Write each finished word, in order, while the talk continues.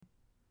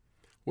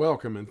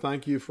Welcome and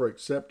thank you for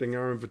accepting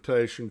our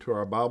invitation to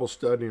our Bible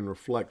study and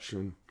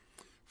reflection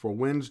for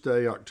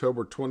Wednesday,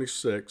 October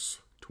 26,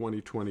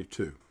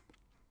 2022.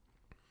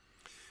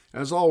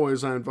 As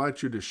always, I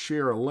invite you to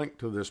share a link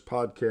to this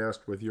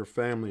podcast with your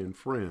family and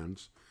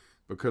friends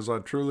because I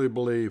truly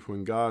believe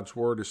when God's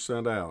Word is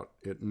sent out,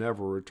 it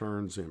never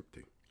returns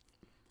empty.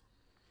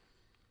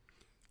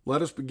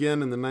 Let us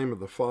begin in the name of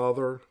the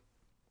Father,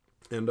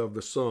 and of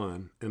the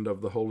Son, and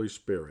of the Holy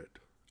Spirit.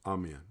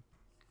 Amen.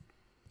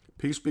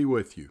 Peace be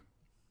with you.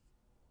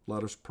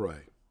 Let us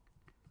pray.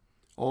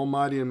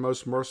 Almighty and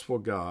most merciful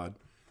God,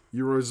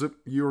 you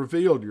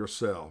revealed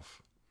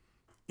yourself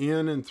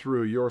in and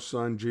through your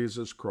Son,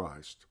 Jesus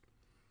Christ.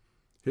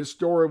 His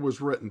story was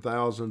written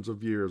thousands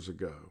of years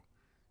ago,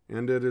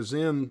 and it is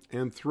in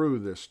and through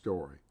this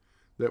story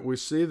that we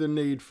see the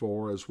need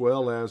for as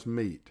well as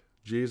meet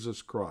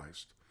Jesus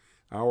Christ,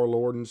 our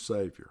Lord and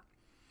Savior,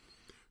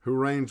 who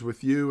reigns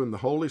with you in the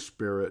Holy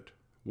Spirit,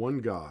 one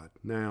God,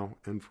 now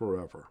and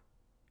forever.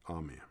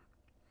 Amen.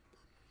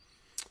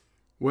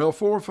 Well,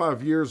 4 or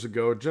 5 years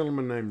ago, a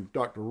gentleman named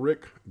Dr.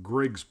 Rick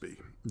Grigsby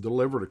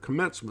delivered a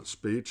commencement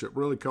speech that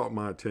really caught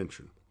my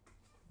attention.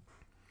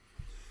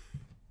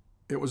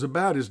 It was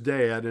about his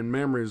dad and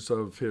memories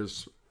of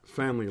his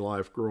family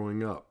life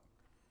growing up.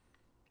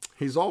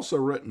 He's also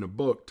written a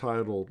book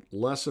titled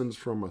Lessons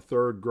from a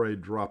Third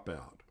Grade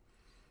Dropout.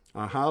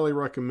 I highly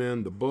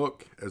recommend the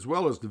book as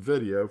well as the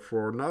video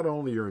for not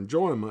only your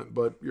enjoyment,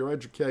 but your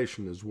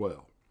education as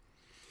well.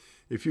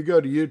 If you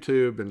go to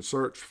YouTube and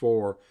search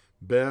for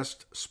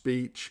Best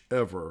Speech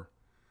Ever,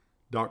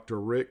 Dr.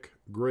 Rick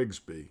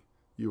Grigsby,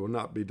 you will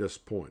not be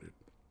disappointed.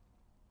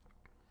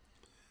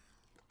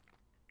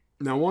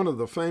 Now, one of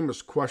the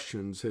famous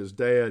questions his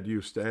dad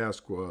used to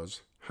ask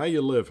was, "How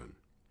you living?"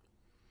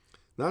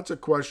 That's a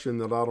question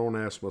that I don't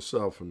ask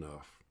myself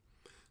enough.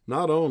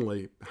 Not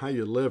only how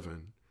you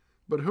living,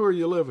 but who are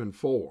you living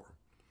for?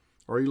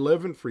 Are you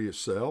living for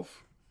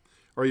yourself?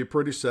 Are you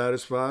pretty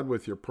satisfied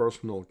with your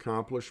personal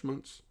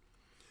accomplishments?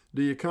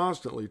 Do you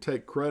constantly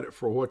take credit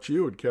for what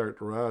you would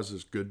characterize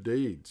as good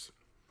deeds?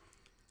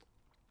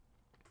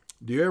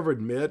 Do you ever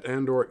admit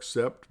and or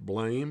accept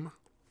blame?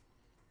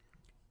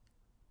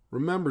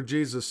 Remember,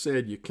 Jesus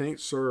said you can't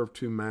serve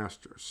two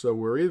masters. So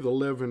we're either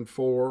living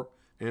for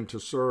and to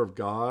serve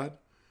God,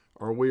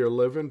 or we are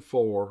living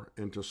for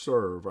and to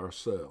serve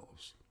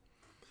ourselves.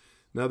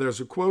 Now,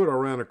 there's a quote I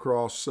ran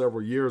across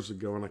several years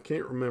ago, and I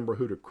can't remember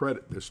who to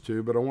credit this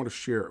to, but I want to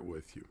share it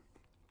with you.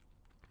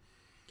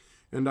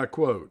 And I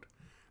quote,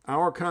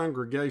 "Our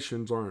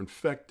congregations are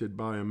infected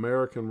by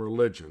American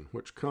religion,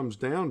 which comes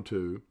down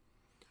to,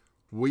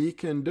 we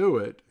can do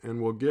it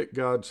and we'll get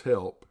God's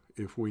help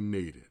if we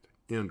need it."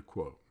 End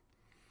quote.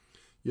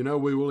 You know,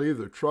 we will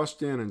either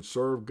trust in and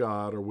serve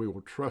God or we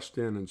will trust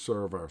in and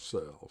serve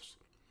ourselves.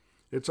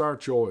 It's our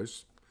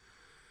choice.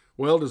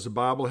 Well, does the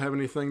Bible have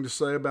anything to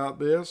say about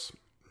this?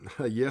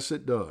 Yes,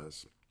 it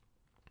does.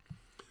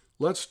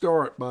 Let's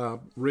start by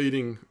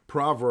reading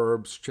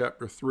Proverbs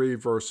chapter 3,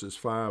 verses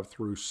 5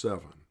 through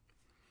 7.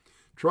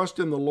 "Trust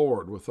in the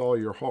Lord with all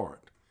your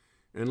heart,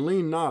 and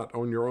lean not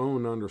on your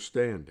own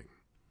understanding.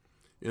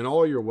 In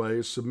all your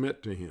ways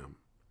submit to him,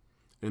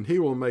 and he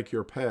will make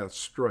your paths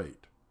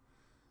straight.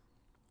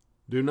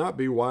 Do not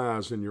be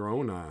wise in your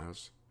own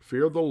eyes.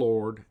 Fear the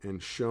Lord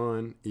and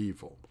shun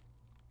evil."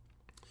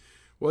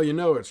 Well, you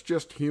know, it's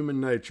just human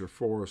nature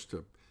for us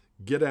to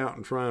get out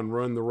and try and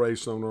run the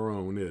race on our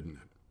own, isn't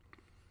it?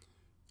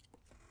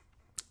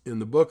 In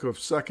the book of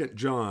 2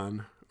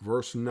 John,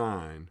 verse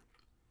 9,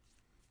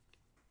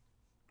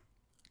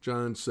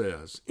 John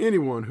says,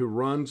 "Anyone who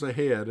runs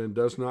ahead and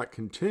does not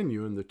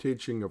continue in the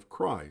teaching of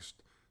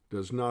Christ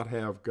does not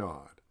have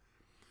God.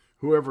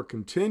 Whoever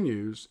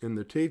continues in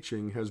the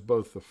teaching has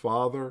both the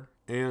Father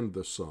and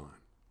the Son."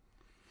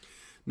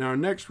 Now, our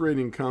next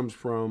reading comes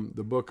from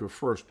the book of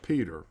 1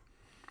 Peter.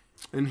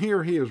 And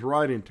here he is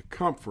writing to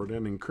comfort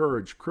and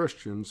encourage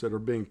Christians that are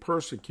being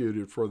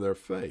persecuted for their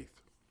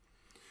faith.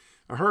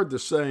 I heard the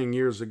saying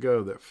years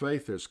ago that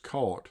faith is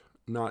caught,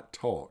 not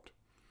taught.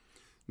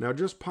 Now,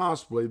 just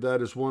possibly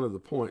that is one of the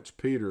points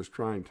Peter is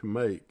trying to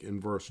make in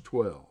verse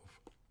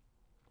 12.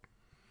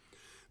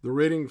 The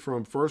reading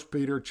from 1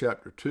 Peter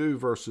chapter 2,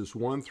 verses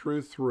 1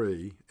 through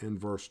 3 and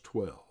verse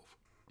 12.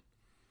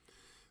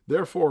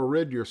 "Therefore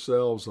rid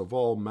yourselves of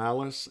all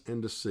malice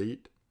and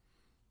deceit,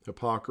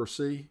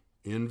 hypocrisy,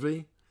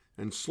 envy,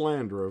 and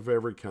slander of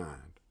every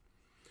kind.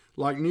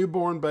 Like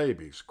newborn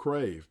babies,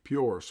 crave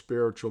pure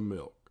spiritual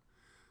milk,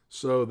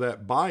 so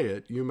that by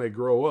it you may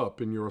grow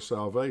up in your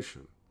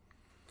salvation,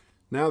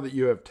 now that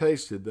you have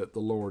tasted that the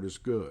Lord is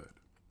good.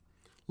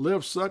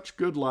 Live such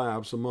good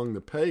lives among the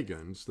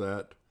pagans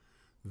that,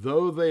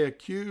 though they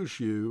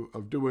accuse you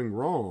of doing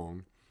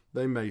wrong,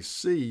 they may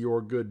see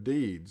your good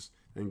deeds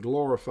and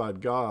glorify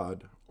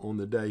God on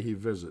the day he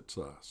visits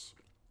us."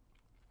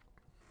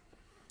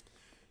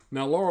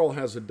 Now, Laurel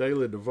has a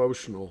daily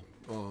devotional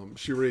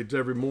she reads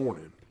every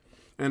morning,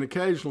 and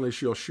occasionally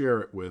she'll share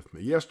it with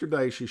me.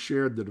 Yesterday, she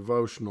shared the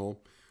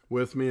devotional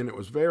with me, and it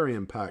was very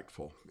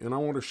impactful, and I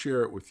want to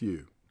share it with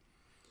you.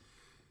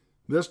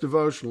 This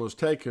devotional is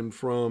taken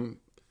from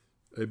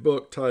a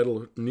book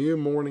titled New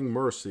Morning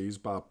Mercies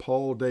by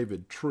Paul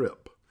David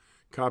Tripp,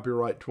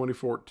 copyright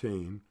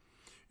 2014,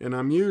 and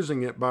I'm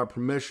using it by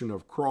permission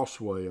of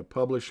Crossway, a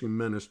publishing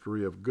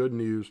ministry of Good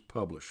News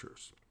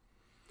Publishers.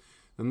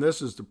 And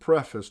this is the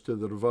preface to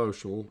the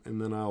devotional,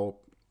 and then I'll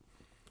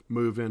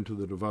move into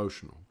the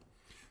devotional.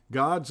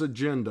 God's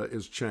agenda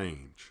is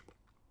change.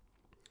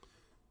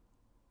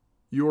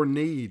 Your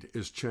need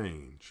is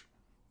change.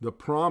 The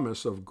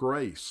promise of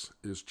grace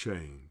is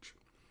change.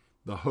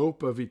 The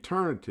hope of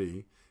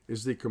eternity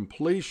is the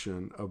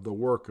completion of the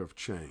work of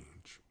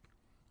change.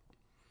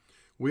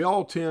 We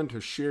all tend to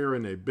share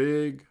in a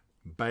big,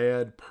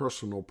 bad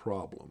personal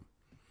problem.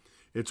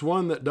 It's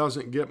one that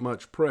doesn't get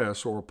much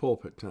press or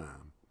pulpit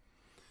time.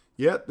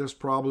 Yet this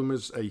problem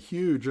is a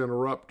huge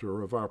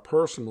interrupter of our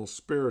personal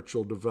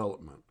spiritual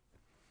development.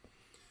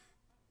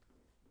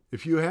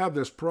 If you have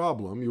this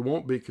problem, you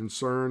won't be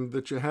concerned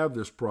that you have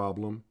this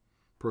problem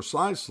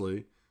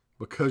precisely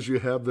because you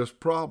have this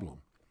problem.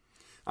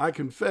 I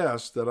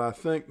confess that I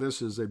think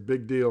this is a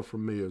big deal for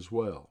me as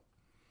well.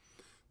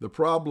 The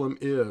problem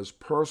is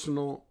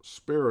personal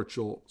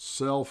spiritual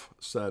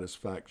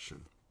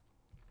self-satisfaction.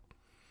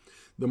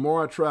 The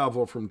more I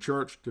travel from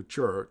church to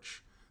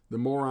church, the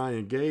more I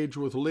engage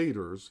with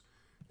leaders,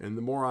 and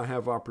the more I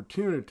have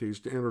opportunities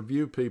to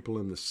interview people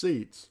in the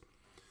seats,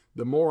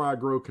 the more I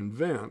grow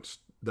convinced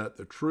that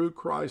the true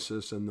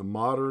crisis in the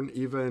modern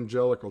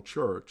evangelical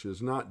church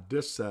is not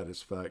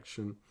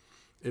dissatisfaction,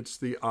 it's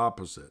the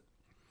opposite.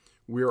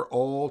 We're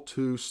all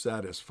too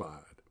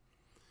satisfied.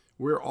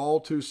 We're all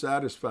too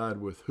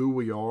satisfied with who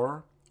we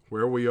are,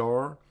 where we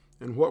are,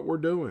 and what we're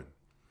doing.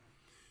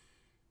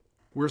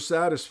 We're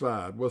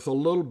satisfied with a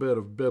little bit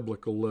of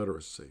biblical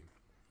literacy.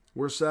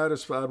 We're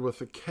satisfied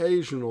with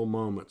occasional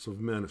moments of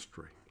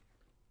ministry.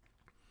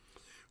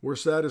 We're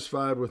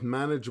satisfied with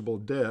manageable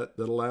debt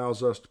that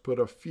allows us to put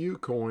a few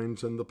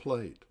coins in the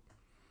plate.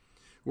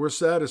 We're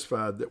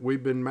satisfied that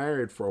we've been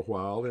married for a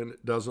while and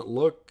it doesn't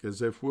look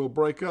as if we'll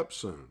break up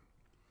soon.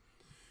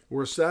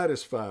 We're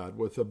satisfied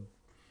with a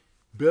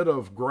bit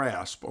of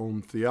grasp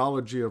on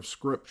theology of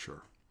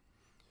Scripture.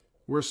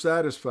 We're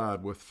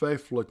satisfied with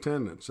faithful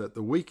attendance at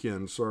the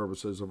weekend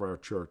services of our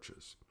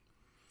churches.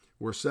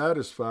 We're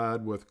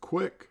satisfied with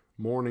quick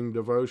morning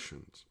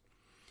devotions.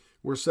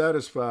 We're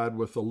satisfied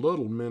with a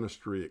little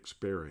ministry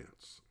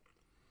experience.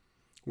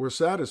 We're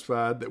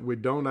satisfied that we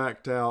don't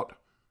act out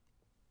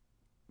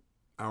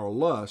our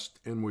lust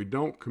and we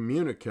don't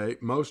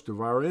communicate most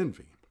of our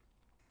envy.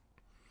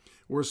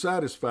 We're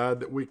satisfied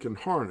that we can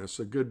harness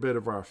a good bit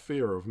of our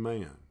fear of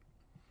man.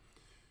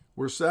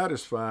 We're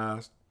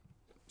satisfied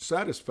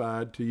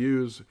to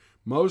use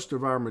most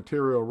of our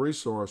material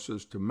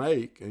resources to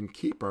make and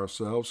keep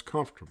ourselves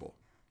comfortable.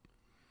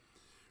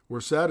 We're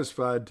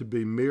satisfied to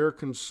be mere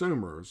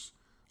consumers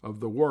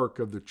of the work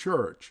of the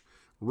church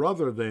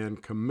rather than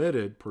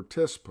committed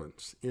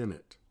participants in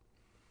it.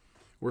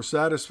 We're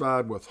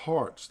satisfied with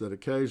hearts that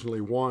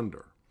occasionally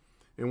wander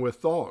and with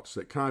thoughts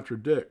that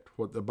contradict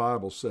what the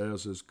Bible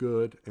says is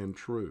good and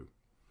true.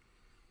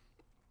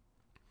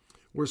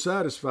 We're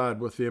satisfied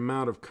with the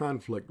amount of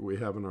conflict we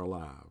have in our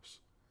lives.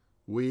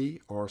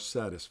 We are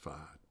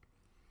satisfied.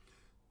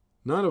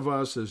 None of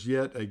us is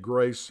yet a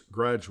grace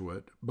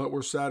graduate, but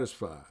we're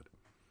satisfied.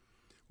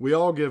 We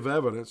all give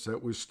evidence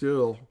that we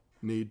still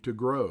need to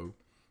grow,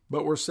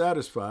 but we're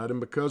satisfied,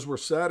 and because we're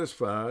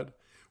satisfied,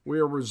 we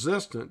are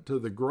resistant to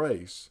the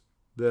grace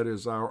that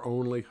is our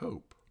only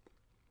hope.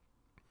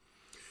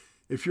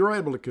 If you're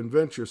able to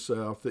convince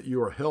yourself that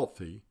you are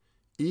healthy,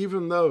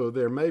 even though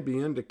there may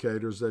be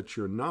indicators that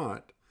you're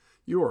not,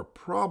 you are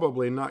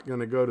probably not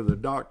going to go to the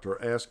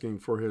doctor asking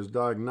for his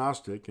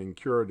diagnostic and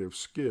curative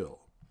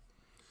skill.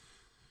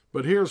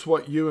 But here's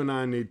what you and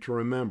I need to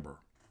remember.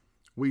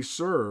 We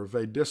serve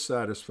a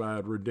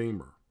dissatisfied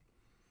Redeemer.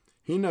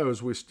 He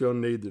knows we still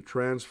need the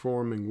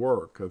transforming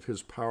work of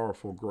His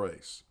powerful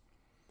grace.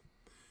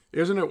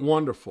 Isn't it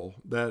wonderful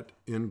that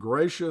in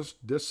gracious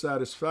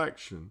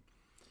dissatisfaction,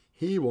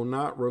 He will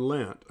not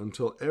relent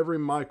until every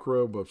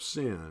microbe of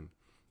sin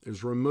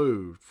is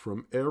removed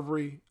from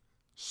every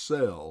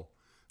cell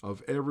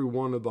of every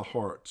one of the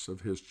hearts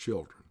of His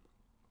children?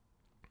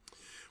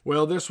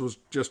 Well, this was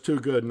just too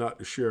good not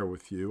to share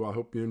with you. I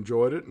hope you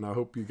enjoyed it, and I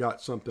hope you got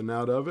something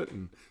out of it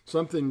and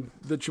something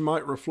that you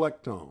might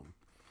reflect on.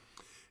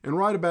 And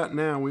right about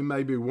now, we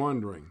may be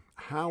wondering,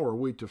 how are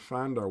we to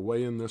find our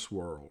way in this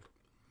world?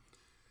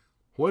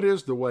 What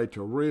is the way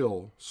to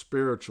real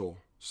spiritual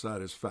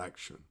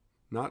satisfaction,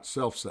 not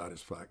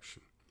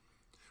self-satisfaction?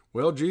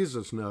 Well,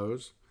 Jesus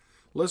knows.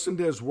 Listen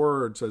to His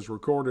words as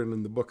recorded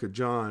in the book of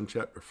John,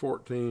 chapter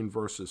 14,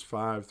 verses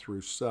 5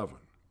 through 7.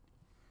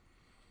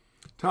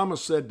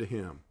 Thomas said to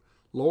Him,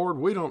 Lord,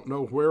 we don't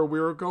know where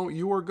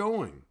you are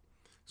going,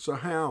 so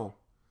how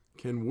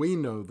can we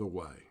know the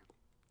way?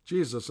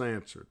 Jesus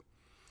answered,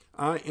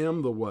 I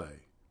am the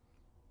way,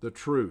 the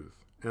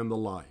truth, and the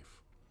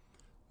life.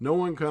 No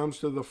one comes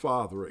to the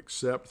Father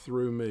except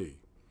through me.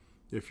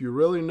 If you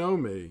really know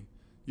me,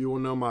 you will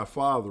know my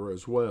Father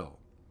as well.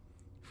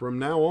 From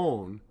now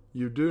on,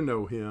 you do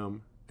know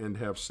him and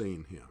have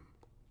seen him.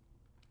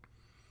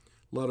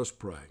 Let us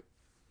pray.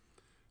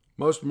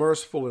 Most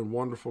merciful and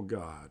wonderful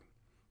God,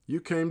 you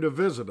came to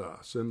visit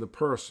us in the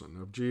person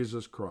of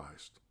Jesus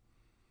Christ.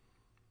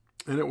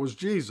 And it was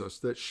Jesus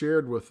that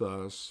shared with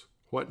us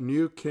what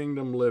new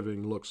kingdom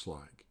living looks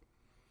like.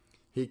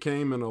 He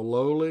came in a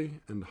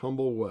lowly and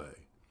humble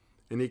way,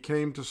 and he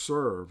came to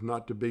serve,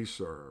 not to be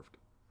served.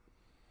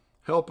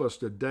 Help us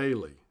to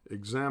daily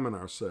examine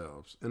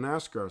ourselves and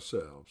ask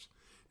ourselves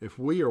if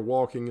we are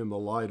walking in the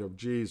light of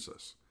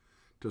Jesus,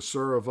 to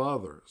serve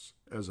others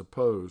as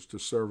opposed to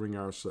serving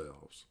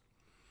ourselves.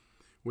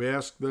 We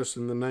ask this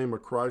in the name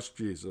of Christ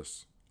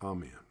Jesus.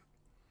 Amen.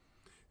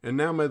 And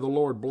now may the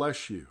Lord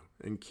bless you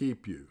and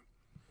keep you.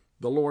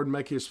 The Lord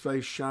make his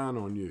face shine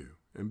on you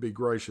and be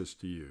gracious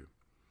to you.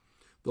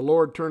 The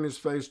Lord turn his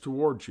face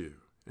towards you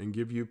and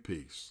give you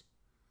peace.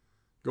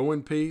 Go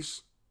in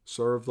peace,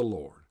 serve the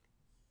Lord.